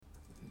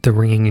The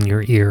ringing in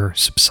your ear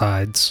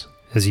subsides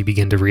as you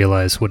begin to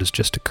realize what has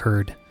just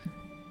occurred.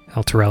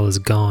 Elturel is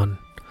gone.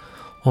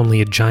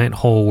 Only a giant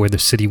hole where the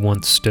city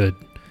once stood.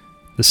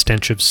 The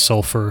stench of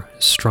sulfur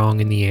is strong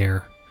in the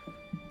air.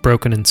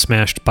 Broken and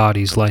smashed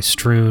bodies lie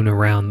strewn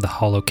around the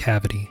hollow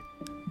cavity.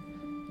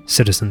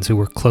 Citizens who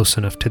were close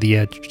enough to the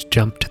edge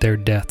jump to their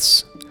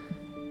deaths.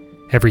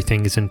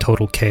 Everything is in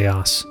total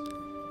chaos.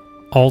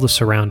 All the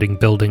surrounding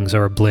buildings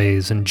are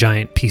ablaze, and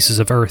giant pieces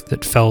of earth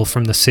that fell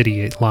from the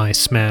city lie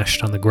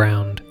smashed on the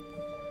ground.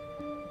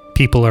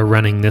 People are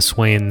running this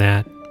way and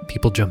that.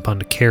 People jump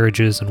onto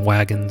carriages and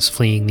wagons,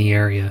 fleeing the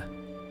area.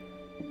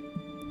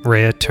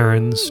 Rhea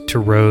turns to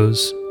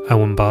Rose,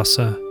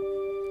 Awambasa,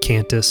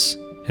 Cantus,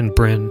 and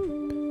Bryn.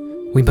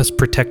 We must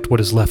protect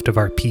what is left of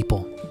our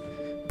people.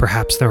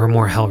 Perhaps there are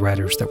more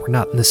Hellriders that were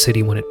not in the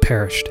city when it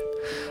perished.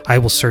 I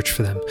will search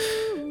for them.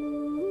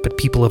 But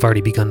people have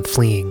already begun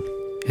fleeing,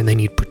 and they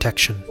need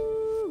protection.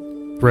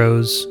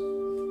 Rose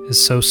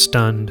is so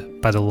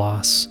stunned by the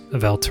loss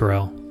of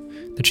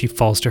Elturel that she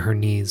falls to her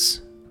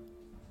knees.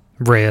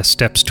 Rhea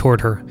steps toward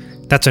her.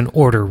 That's an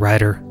order,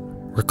 Rider.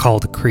 Recall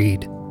the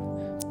creed.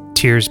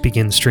 Tears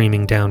begin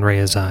streaming down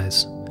Rhea's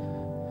eyes.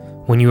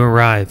 When you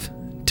arrive,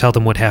 tell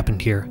them what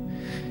happened here.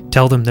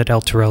 Tell them that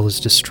Elturel is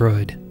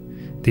destroyed.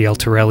 The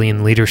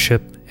Elturelian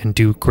leadership and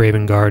Duke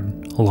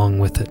Ravengard along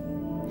with it.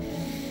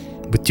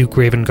 With Duke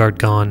Ravengard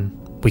gone,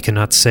 we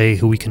cannot say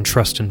who we can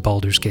trust in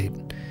Baldur's Gate.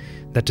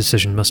 That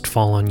decision must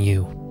fall on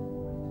you.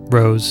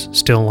 Rose,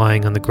 still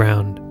lying on the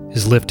ground,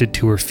 is lifted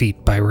to her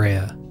feet by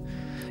Rhea.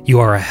 You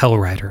are a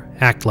Hellrider.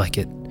 Act like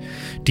it.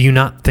 Do you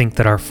not think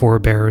that our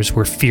forebears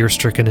were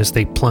fear-stricken as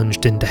they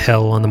plunged into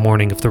hell on the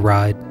morning of the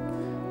ride?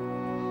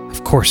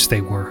 Of course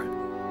they were.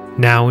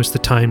 Now is the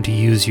time to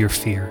use your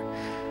fear.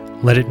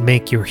 Let it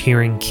make your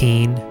hearing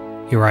keen,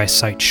 your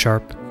eyesight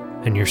sharp,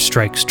 and your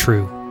strikes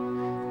true.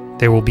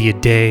 There will be a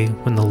day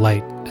when the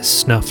light is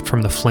snuffed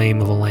from the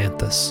flame of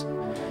Alanthus.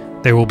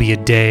 There will be a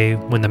day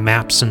when the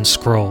maps and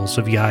scrolls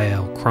of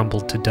Yael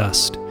crumble to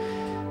dust.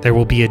 There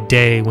will be a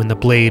day when the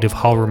blade of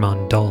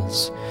Halruman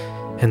dulls.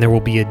 And there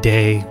will be a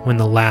day when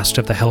the last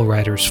of the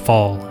Hellriders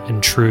fall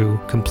and true,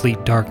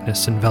 complete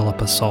darkness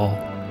envelop us all.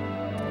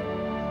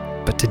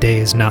 But today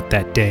is not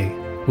that day.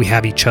 We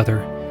have each other,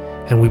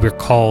 and we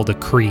recall the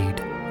creed.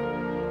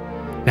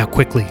 Now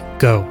quickly,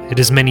 go. It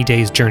is many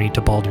days' journey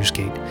to Baldur's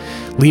Gate.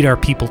 Lead our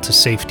people to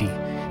safety.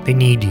 They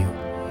need you.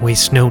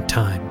 Waste no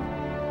time.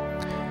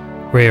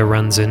 Rhea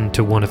runs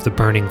into one of the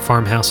burning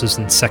farmhouses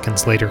and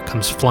seconds later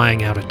comes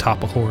flying out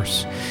atop a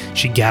horse.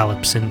 She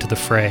gallops into the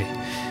fray.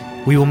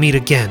 We will meet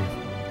again,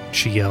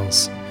 she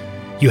yells.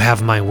 You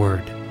have my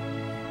word.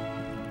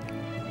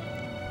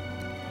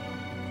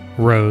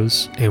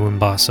 Rose,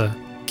 Awambasa,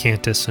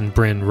 Cantus, and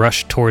Bryn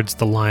rush towards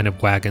the line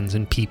of wagons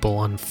and people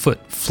on foot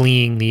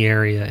fleeing the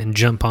area and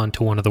jump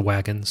onto one of the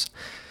wagons.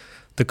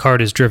 The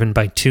cart is driven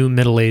by two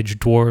middle-aged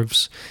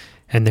dwarves,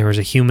 and there is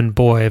a human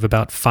boy of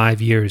about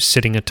 5 years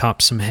sitting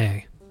atop some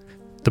hay.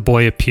 The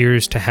boy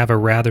appears to have a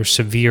rather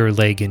severe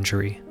leg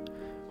injury.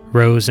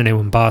 Rose and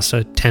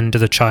Awambasa tend to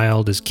the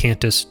child as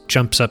Cantus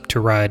jumps up to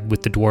ride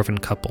with the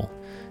dwarven couple.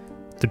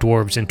 The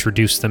dwarves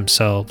introduce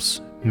themselves,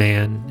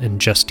 Man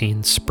and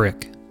Justine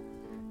Sprick,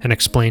 and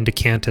explain to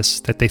Cantus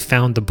that they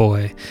found the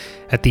boy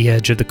at the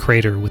edge of the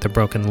crater with a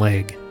broken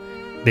leg.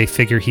 They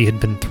figure he had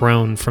been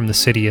thrown from the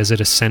city as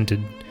it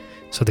ascended,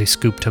 so they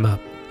scooped him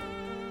up.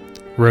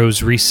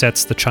 Rose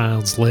resets the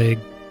child's leg,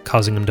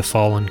 causing him to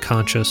fall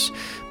unconscious,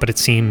 but it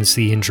seems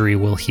the injury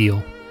will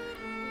heal.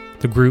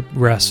 The group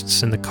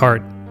rests in the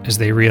cart as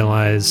they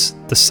realize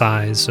the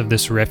size of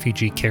this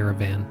refugee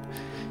caravan.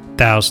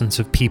 Thousands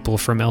of people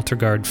from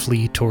Elturgard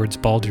flee towards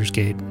Baldur's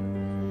Gate.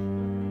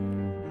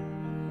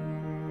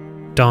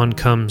 Dawn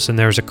comes and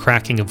there's a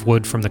cracking of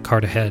wood from the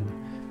cart ahead.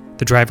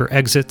 The driver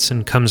exits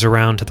and comes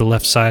around to the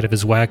left side of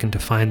his wagon to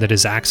find that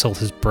his axle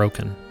has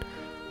broken.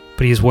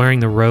 But he is wearing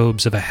the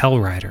robes of a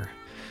Hellrider.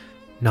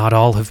 Not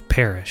all have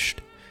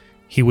perished.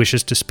 He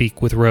wishes to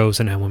speak with Rose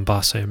and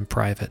Awambasa in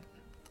private.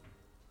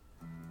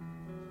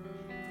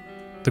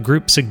 The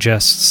group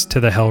suggests to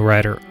the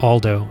Hellrider,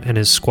 Aldo, and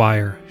his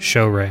squire,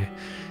 Shorey,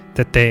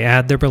 that they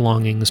add their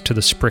belongings to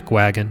the Sprick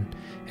wagon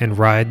and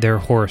ride their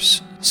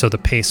horse so the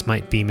pace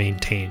might be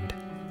maintained.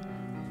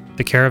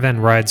 The caravan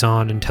rides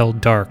on until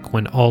dark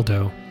when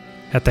Aldo,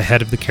 at the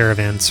head of the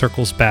caravan,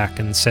 circles back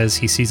and says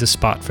he sees a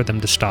spot for them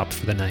to stop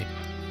for the night,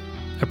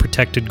 a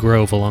protected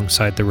grove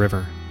alongside the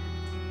river.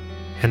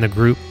 And the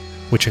group,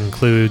 which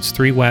includes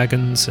 3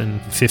 wagons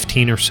and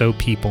 15 or so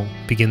people,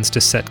 begins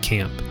to set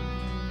camp.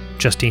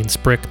 Justine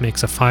Sprick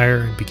makes a fire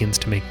and begins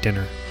to make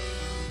dinner.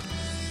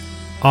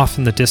 Off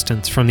in the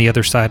distance, from the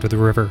other side of the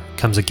river,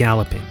 comes a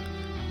galloping.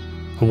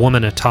 A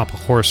woman atop a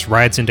horse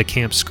rides into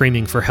camp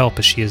screaming for help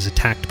as she is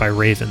attacked by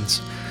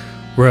ravens.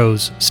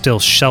 Rose, still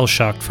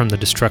shell-shocked from the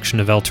destruction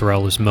of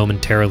Elturel, is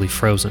momentarily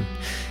frozen.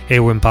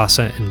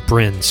 Awambasa and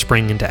Bryn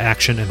spring into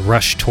action and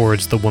rush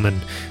towards the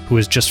woman who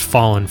has just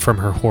fallen from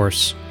her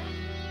horse.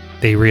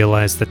 They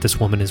realize that this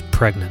woman is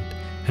pregnant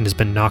and has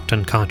been knocked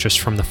unconscious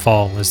from the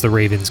fall as the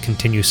ravens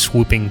continue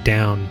swooping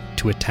down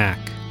to attack.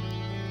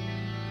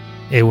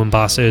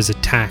 Ewambasa is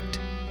attacked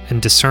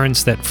and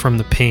discerns that from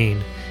the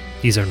pain,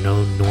 these are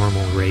no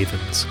normal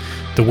ravens.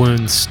 The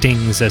wound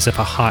stings as if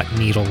a hot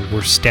needle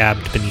were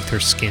stabbed beneath her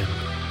skin.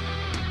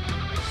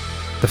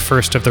 The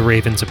first of the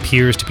ravens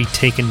appears to be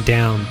taken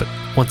down, but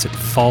once it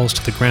falls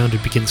to the ground,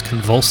 it begins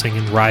convulsing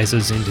and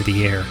rises into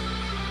the air.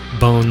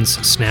 Bones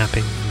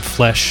snapping and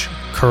flesh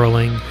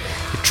curling,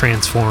 it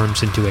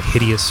transforms into a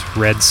hideous,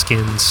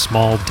 red-skinned,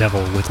 small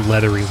devil with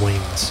leathery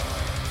wings.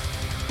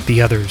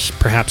 The others,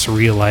 perhaps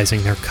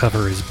realizing their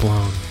cover is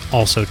blown,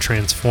 also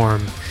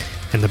transform,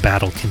 and the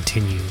battle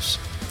continues.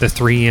 The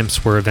 3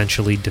 imps were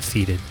eventually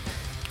defeated.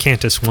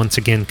 Cantus once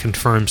again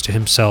confirms to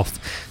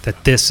himself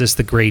that this is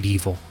the great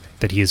evil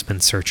that he has been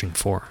searching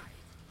for.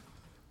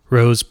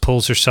 Rose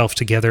pulls herself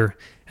together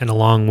and,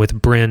 along with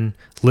Bryn,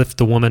 lift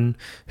the woman,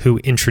 who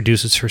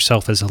introduces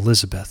herself as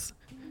Elizabeth,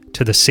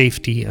 to the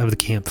safety of the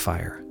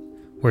campfire,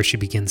 where she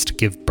begins to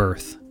give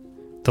birth.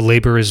 The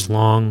labor is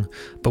long,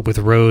 but with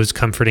Rose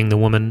comforting the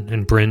woman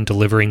and Bryn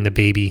delivering the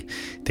baby,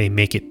 they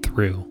make it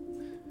through.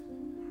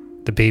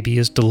 The baby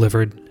is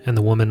delivered, and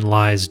the woman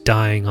lies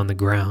dying on the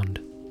ground.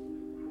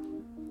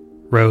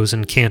 Rose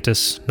and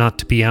Cantus, not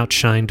to be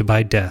outshined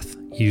by death,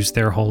 use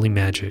their holy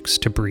magics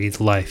to breathe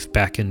life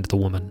back into the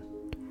woman.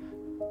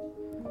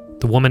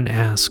 The woman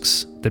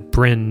asks that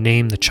Bryn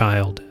name the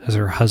child, as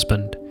her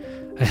husband,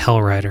 a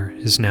Hellrider,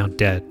 is now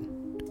dead.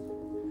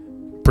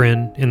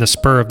 Bryn, in the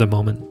spur of the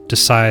moment,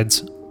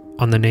 decides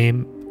on the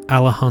name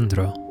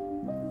Alejandro.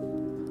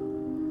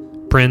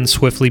 Bryn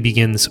swiftly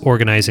begins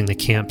organizing the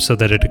camp so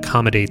that it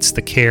accommodates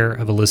the care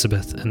of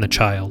Elizabeth and the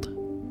child.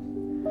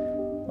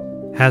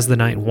 As the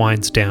night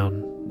winds down,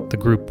 the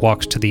group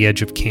walks to the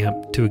edge of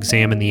camp to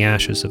examine the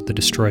ashes of the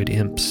destroyed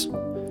imps.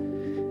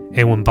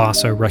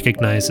 Ewambasa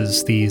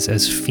recognizes these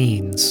as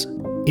fiends,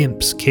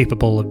 imps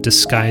capable of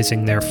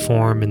disguising their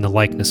form in the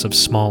likeness of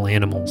small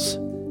animals.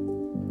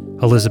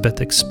 Elizabeth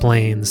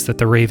explains that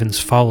the ravens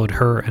followed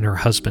her and her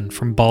husband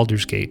from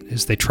Baldur's Gate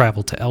as they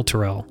traveled to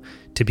Elturel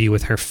to be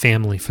with her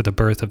family for the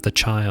birth of the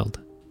child.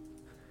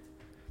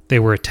 They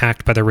were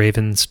attacked by the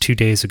ravens 2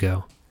 days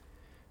ago.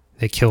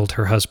 They killed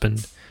her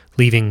husband,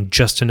 leaving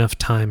just enough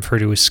time for her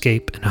to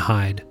escape and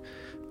hide,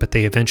 but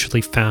they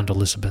eventually found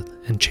Elizabeth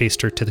and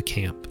chased her to the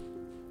camp.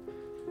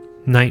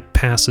 Night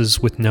passes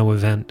with no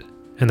event,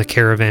 and the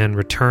caravan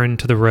returned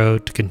to the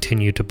road to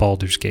continue to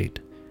Baldur's Gate,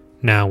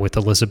 now with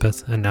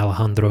Elizabeth and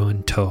Alejandro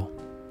in tow.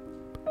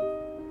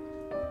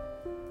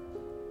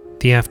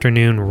 The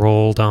afternoon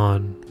rolled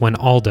on when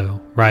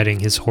Aldo, riding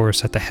his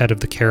horse at the head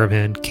of the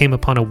caravan, came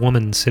upon a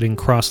woman sitting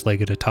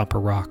cross-legged atop a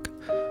rock.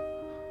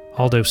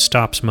 Aldo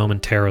stops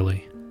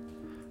momentarily.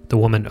 The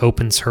woman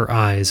opens her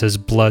eyes as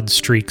blood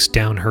streaks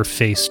down her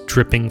face,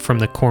 dripping from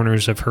the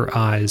corners of her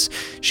eyes.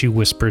 She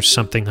whispers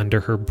something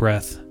under her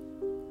breath.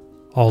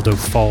 Aldo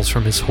falls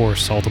from his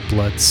horse, all the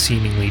blood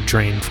seemingly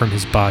drained from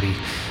his body.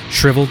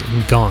 Shriveled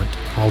and gaunt,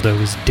 Aldo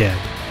is dead,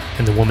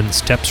 and the woman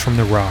steps from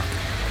the rock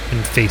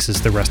and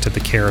faces the rest of the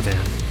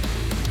caravan.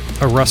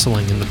 A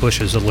rustling in the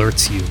bushes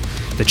alerts you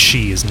that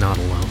she is not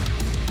alone.